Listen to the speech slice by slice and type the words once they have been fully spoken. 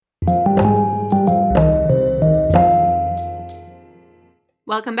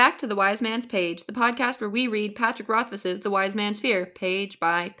Welcome back to The Wise Man's Page, the podcast where we read Patrick Rothfuss's The Wise Man's Fear, page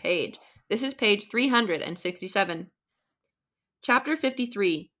by page. This is page 367. Chapter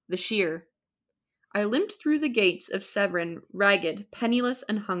 53, The Shear. I limped through the gates of Severin, ragged, penniless,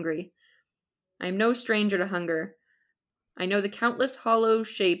 and hungry. I am no stranger to hunger. I know the countless hollow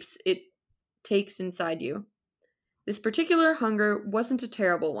shapes it takes inside you. This particular hunger wasn't a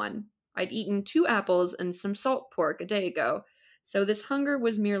terrible one. I'd eaten 2 apples and some salt pork a day ago, so this hunger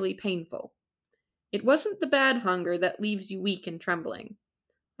was merely painful. It wasn't the bad hunger that leaves you weak and trembling.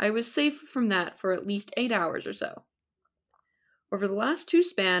 I was safe from that for at least 8 hours or so. Over the last 2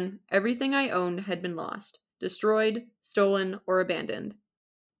 span, everything I owned had been lost, destroyed, stolen, or abandoned.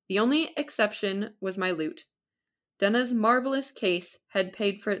 The only exception was my loot. Denna's marvelous case had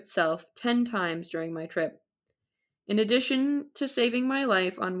paid for itself 10 times during my trip. In addition to saving my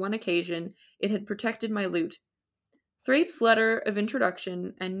life on one occasion, it had protected my loot. Thrape's letter of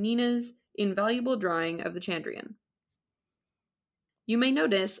introduction and Nina's invaluable drawing of the Chandrian. You may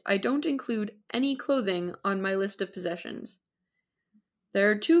notice I don't include any clothing on my list of possessions. There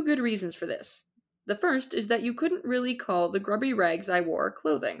are 2 good reasons for this. The first is that you couldn't really call the grubby rags I wore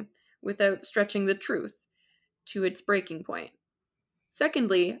clothing, without stretching the truth to its breaking point.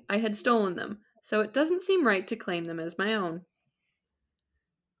 Secondly, I had stolen them, so it doesn't seem right to claim them as my own.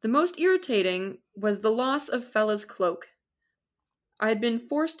 The most irritating was the loss of Fella's cloak. I had been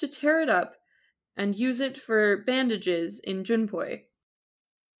forced to tear it up and use it for bandages in Junpei.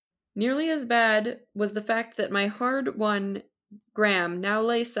 Nearly as bad was the fact that my hard-won Graham now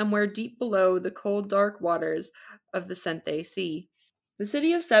lay somewhere deep below the cold, dark waters of the Sente Sea. The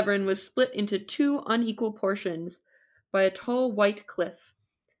city of Severin was split into 2 unequal portions by a tall white cliff.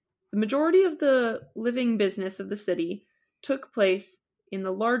 The majority of the living business of the city took place in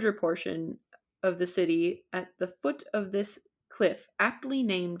the larger portion of the city at the foot of this cliff, aptly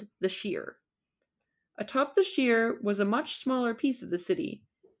named the Shear. Atop the Shear was a much smaller piece of the city.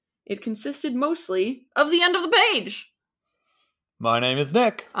 It consisted mostly of the end of the page! My name is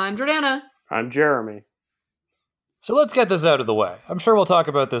Nick. I'm Jordana. I'm Jeremy. So let's get this out of the way. I'm sure we'll talk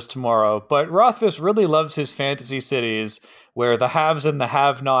about this tomorrow, but Rothfuss really loves his fantasy cities where the haves and the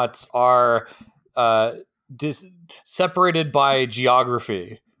have-nots are separated by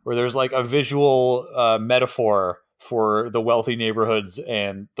geography, where there's like a visual metaphor for the wealthy neighborhoods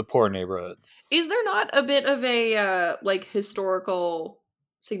and the poor neighborhoods. Is there not a bit of a historical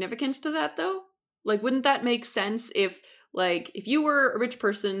significance to that, though? Like, wouldn't that make sense if you were a rich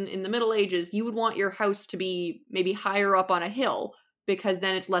person in the Middle Ages, you would want your house to be maybe higher up on a hill, because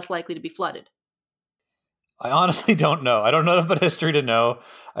then it's less likely to be flooded? I honestly don't know. I don't know enough about history to know.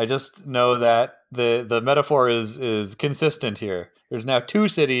 I just know that the metaphor is consistent here. There's now 2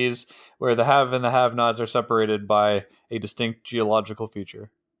 cities where the have and the have-nots are separated by a distinct geographical feature.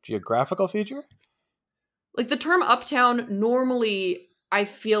 Like, the term uptown normally, I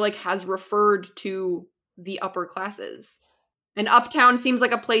feel like, has referred to the upper classes. And uptown seems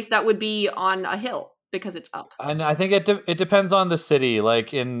like a place that would be on a hill because it's up. And I think it depends on the city.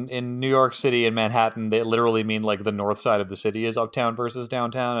 Like in New York City and Manhattan, they literally mean like the north side of the city is uptown versus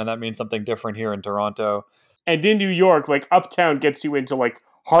downtown, and that means something different here in Toronto. And in New York, like uptown gets you into like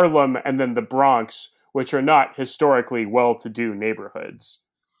Harlem and then the Bronx, which are not historically well-to-do neighborhoods.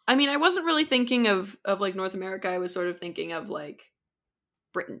 I mean, I wasn't really thinking of like North America. I was sort of thinking of like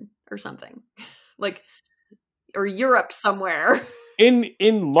Britain or something. Or Europe somewhere.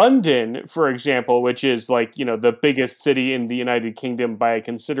 In London, for example, which is like, the biggest city in the United Kingdom by a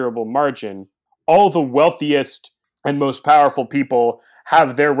considerable margin, all the wealthiest and most powerful people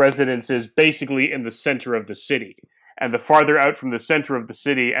have their residences basically in the center of the city. And the farther out from the center of the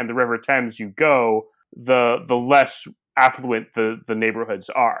city and the River Thames you go, the less affluent the neighborhoods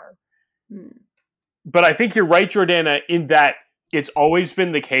are. But I think you're right, Jordana, in that it's always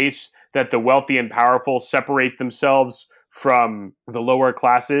been the case that the wealthy and powerful separate themselves from the lower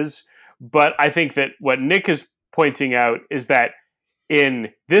classes. But I think that what Nick is pointing out is that in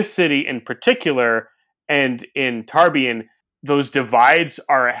this city in particular, and in Tarbean, those divides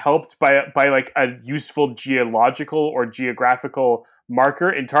are helped by like a useful geological or geographical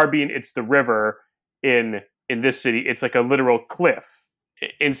marker. In Tarbean, it's the river. In this city, it's like a literal cliff.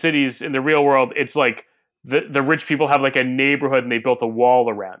 In cities, in the real world, it's like the rich people have like a neighborhood and they built a wall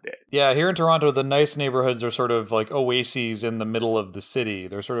around it. Yeah, here in Toronto, the nice neighborhoods are sort of like oases in the middle of the city.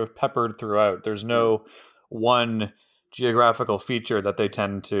 They're sort of peppered throughout. There's no one geographical feature that they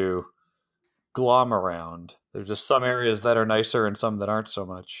tend to glom around. There's just some areas that are nicer and some that aren't so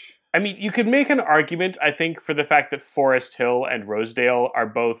much. I mean, you could make an argument, I think, for the fact that Forest Hill and Rosedale are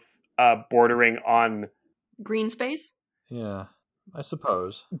both bordering on green space. Yeah. I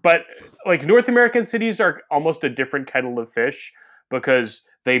suppose. But like North American cities are almost a different kettle of fish because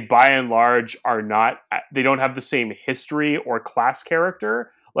they by and large they don't have the same history or class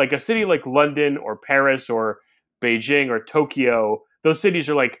character. Like a city like London or Paris or Beijing or Tokyo, those cities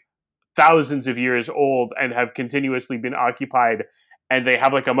are like thousands of years old and have continuously been occupied, and they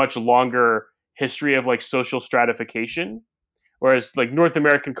have like a much longer history of like social stratification. Whereas like North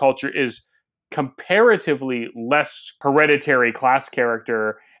American culture is comparatively less hereditary class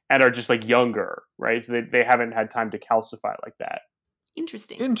character and are just like younger, right? So they haven't had time to calcify like that.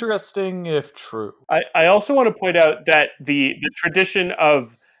 Interesting if true. I also want to point out that the tradition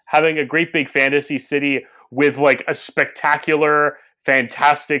of having a great big fantasy city with like a spectacular,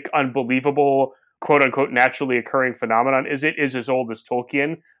 fantastic, unbelievable, quote unquote, naturally occurring phenomenon is as old as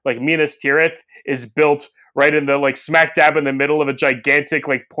Tolkien. Like Minas Tirith is built right in the like smack dab in the middle of a gigantic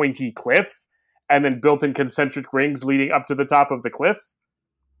like pointy cliff, and then built in concentric rings leading up to the top of the cliff.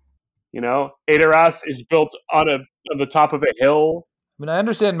 You know, Edoras is built on the top of a hill. I mean, I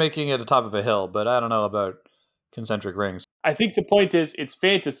understand making it the top of a hill, but I don't know about concentric rings. I think the point is it's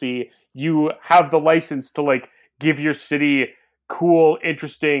fantasy. You have the license to like give your city cool,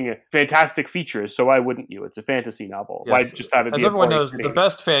 interesting, fantastic features. So why wouldn't you? It's a fantasy novel. Yes. Why just have it As be everyone a knows, city? the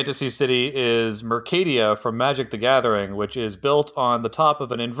best fantasy city is Mercadia from Magic the Gathering, which is built on the top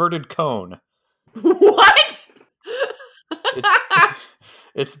of an inverted cone. What?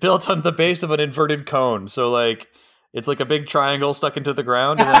 It's built on the base of an inverted cone. So like it's like a big triangle stuck into the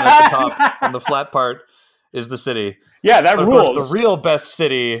ground, and then at the top on the flat part is the city. Yeah, that But of rules. course, the real best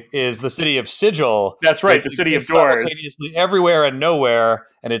city is the city of Sigil. That's right, the city of doors. Simultaneously everywhere and nowhere,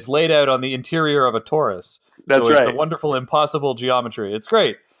 and it's laid out on the interior of a torus. That's so it's right. a wonderful, impossible geometry. It's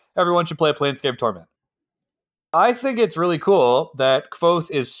great. Everyone should play Planescape Torment. I think it's really cool that Kvothe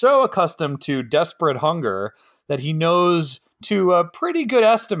is so accustomed to desperate hunger that he knows to a pretty good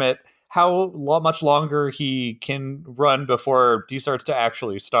estimate how much longer he can run before he starts to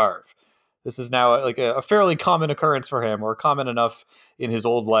actually starve. This is now like a fairly common occurrence for him, or common enough in his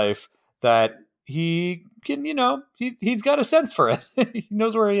old life that he can, he's got a sense for it. He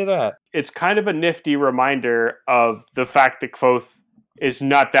knows where he's at. It's kind of a nifty reminder of the fact that Kvothe is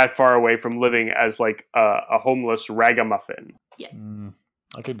not that far away from living as like a homeless ragamuffin. Yes.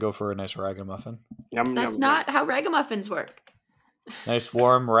 I could go for a nice ragamuffin. Yum, That's yum, not how ragamuffins work. Nice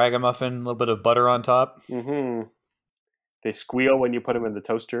warm ragamuffin, a little bit of butter on top. Mm-hmm. They squeal when you put them in the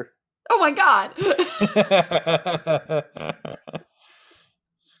toaster. Oh my god.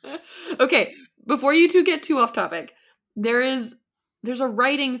 Okay, before you two get too off topic, there's a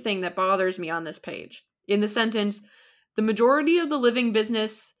writing thing that bothers me on this page. In the sentence, the majority of the living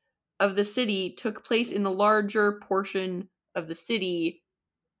business of the city took place in the larger portion of the city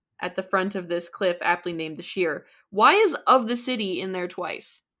at the front of this cliff, aptly named the Sheer. Why is "of the city" in there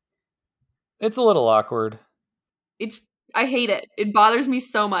twice? It's a little awkward. I hate it. It bothers me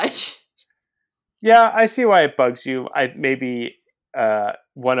so much. Yeah, I see why it bugs you. Maybe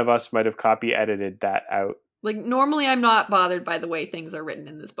one of us might have copy edited that out. Like, normally I'm not bothered by the way things are written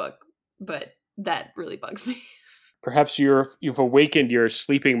in this book, but that really bugs me. Perhaps you've awakened your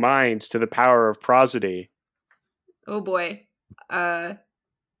sleeping minds to the power of prosody. Oh boy.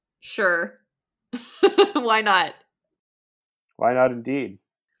 Sure. Why not? Why not indeed?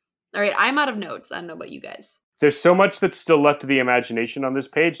 All right, I'm out of notes. I don't know about you guys. There's so much that's still left to the imagination on this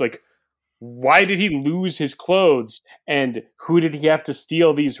page. Like, why did he lose his clothes? And who did he have to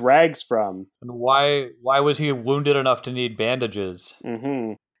steal these rags from? And why was he wounded enough to need bandages?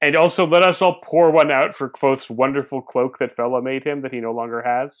 Mm-hmm. And also, let us all pour one out for Kvothe's wonderful cloak that Fella made him that he no longer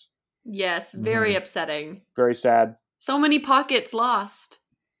has. Yes, very upsetting. Very sad. So many pockets lost.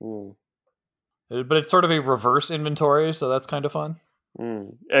 Mm. But it's sort of a reverse inventory, so that's kind of fun.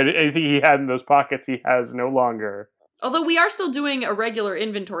 Mm. And anything he had in those pockets, he has no longer. Although we are still doing a regular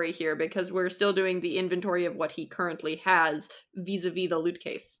inventory here because we're still doing the inventory of what he currently has vis-a-vis the loot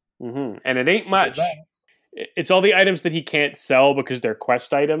case. Mm-hmm. And it ain't much. It's all the items that he can't sell because they're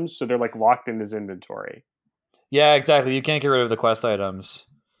quest items, so they're like locked in his inventory. Yeah, exactly. You can't get rid of the quest items.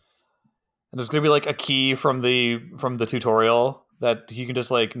 And there's going to be like a key from the tutorial that he can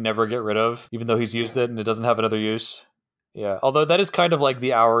just like never get rid of, even though he's used it and it doesn't have another use. Yeah, although that is kind of like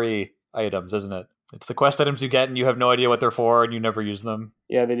the Auri items, isn't it? It's the quest items you get and you have no idea what they're for and you never use them.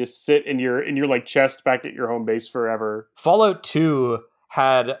 Yeah, they just sit in your like chest back at your home base forever. Fallout 2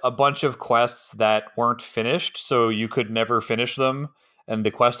 had a bunch of quests that weren't finished, so you could never finish them, and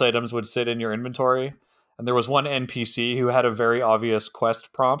the quest items would sit in your inventory. And there was one NPC who had a very obvious quest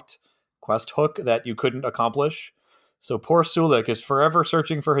hook that you couldn't accomplish. So poor Sulik is forever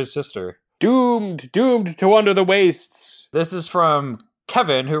searching for his sister. Doomed to wander the wastes. This is from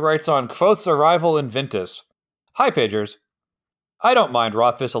Kevin, who writes on Kvothe's arrival in Vintus. Hi, Pagers. I don't mind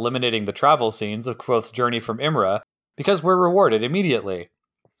Rothfuss eliminating the travel scenes of Kvothe's journey from Imra, because we're rewarded immediately.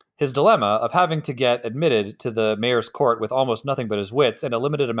 His dilemma of having to get admitted to the mayor's court with almost nothing but his wits and a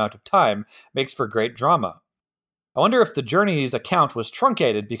limited amount of time makes for great drama. I wonder if the journey's account was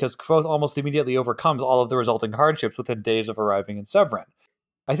truncated because Kvothe almost immediately overcomes all of the resulting hardships within days of arriving in Severin.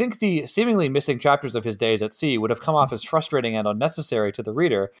 I think the seemingly missing chapters of his days at sea would have come off as frustrating and unnecessary to the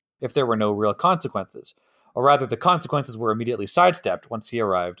reader if there were no real consequences, or rather the consequences were immediately sidestepped once he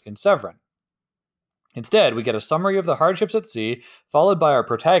arrived in Severin. Instead, we get a summary of the hardships at sea, followed by our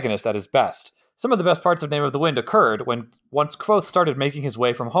protagonist at his best. Some of the best parts of Name of the Wind occurred once Kvothe started making his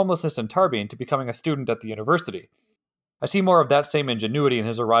way from homelessness in Tarbean to becoming a student at the university. I see more of that same ingenuity in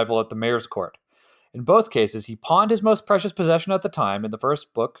his arrival at the mayor's court. In both cases, he pawned his most precious possession at the time, in the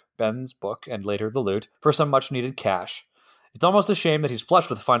first book, Ben's book, and later the lute, for some much-needed cash. It's almost a shame that he's flush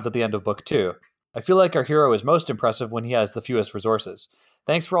with funds at the end of book 2. I feel like our hero is most impressive when he has the fewest resources.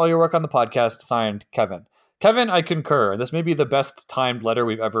 Thanks for all your work on the podcast, signed Kevin. Kevin, I concur. This may be the best timed letter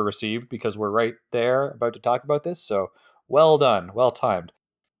we've ever received because we're right there about to talk about this, so well done, well timed.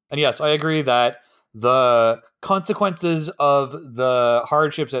 And yes, I agree that the consequences of the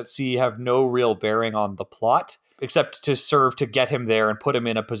hardships at sea have no real bearing on the plot, except to serve to get him there and put him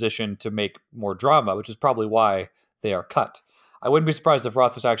in a position to make more drama, which is probably why they are cut. I wouldn't be surprised if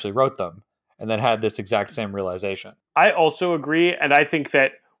Rothfuss actually wrote them and then had this exact same realization. I also agree, and I think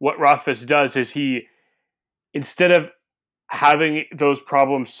that what Rothfuss does is he, instead of having those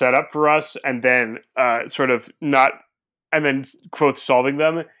problems set up for us and then Kvothe solving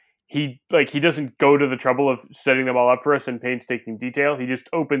them, he doesn't go to the trouble of setting them all up for us in painstaking detail. He just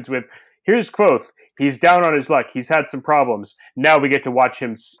opens with, here's Kvothe. He's down on his luck. He's had some problems. Now we get to watch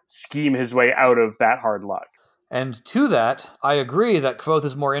him scheme his way out of that hard luck. And to that, I agree that Kvothe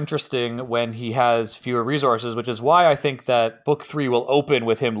is more interesting when he has fewer resources, which is why I think that Book 3 will open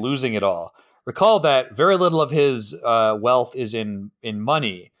with him losing it all. Recall that very little of his wealth is in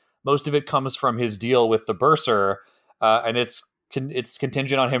money. Most of it comes from his deal with the bursar, and it's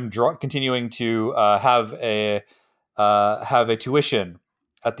contingent on him continuing to have a tuition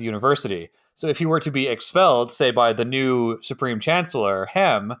at the university. So if he were to be expelled, say, by the new Supreme Chancellor,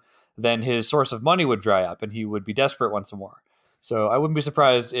 Hem, then his source of money would dry up and he would be desperate once more. So I wouldn't be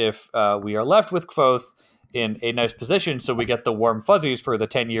surprised if we are left with Kvothe in a nice position so we get the warm fuzzies for the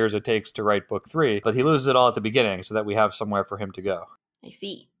 10 years it takes to write Book 3, but he loses it all at the beginning so that we have somewhere for him to go. I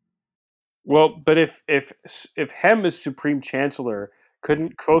see. Well, but if Hem is Supreme Chancellor,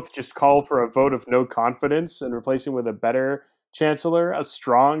 couldn't Kvothe just call for a vote of no confidence and replace him with a better Chancellor, a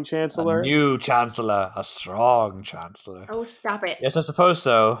strong Chancellor? A new Chancellor, a strong Chancellor. Oh, stop it. Yes, I suppose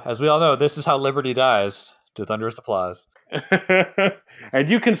so. As we all know, this is how liberty dies, to thunderous applause. And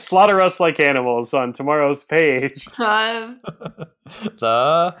you can slaughter us like animals on tomorrow's page. The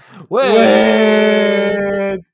Wind!